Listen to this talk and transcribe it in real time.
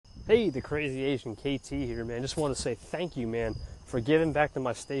Hey, the Crazy Asian KT here, man. Just want to say thank you, man, for giving back to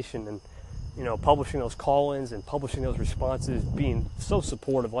my station and, publishing those call-ins and publishing those responses, being so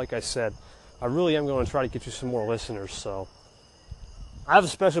supportive. Like I said, I really am going to try to get you some more listeners. So I have a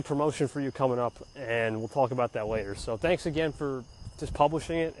special promotion for you coming up, and we'll talk about that later. So thanks again for just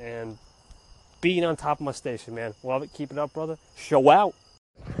publishing it and being on top of my station, man. Love it. Keep it up, brother. Show out.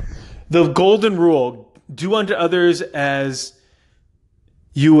 The golden rule, do unto others as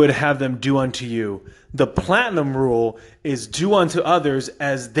you would have them do unto you. The platinum rule is do unto others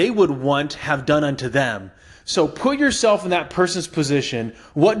as they would want have done unto them. So put yourself in that person's position.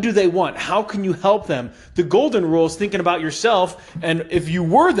 What do they want? How can you help them? The golden rule is thinking about yourself, and if you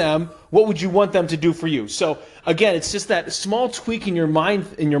were them, what would you want them to do for you? So again, it's just that small tweak in your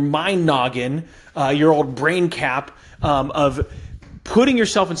mind noggin, your old brain cap, of putting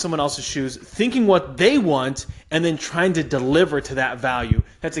yourself in someone else's shoes, thinking what they want, and then trying to deliver to that value.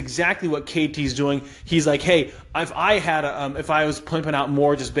 That's exactly what KT's doing. He's like, hey, if I was pimping out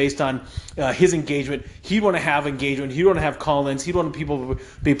more just based on his engagement, he'd want to have engagement, he'd want to have call-ins, he'd want people to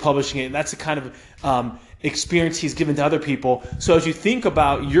be publishing it. And that's the kind of experience he's given to other people. So as you think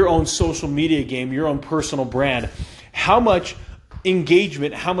about your own social media game, your own personal brand, how much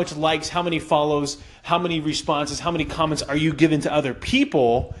engagement, how much likes, how many follows, how many responses, how many comments are you giving to other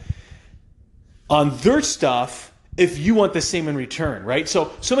people on their stuff if you want the same in return, right?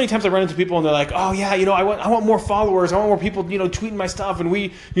 So many times I run into people and they're like, oh yeah, I want more followers, I want more people, tweeting my stuff and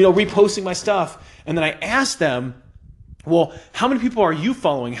reposting my stuff. And then I ask them, well, how many people are you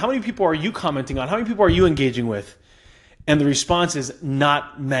following? How many people are you commenting on? How many people are you engaging with? And the response is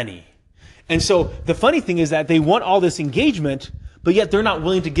not many. And so the funny thing is that they want all this engagement, but yet they're not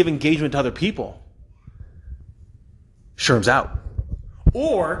willing to give engagement to other people. Sherm's out.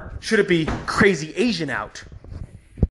 Or should it be Crazy Asian out?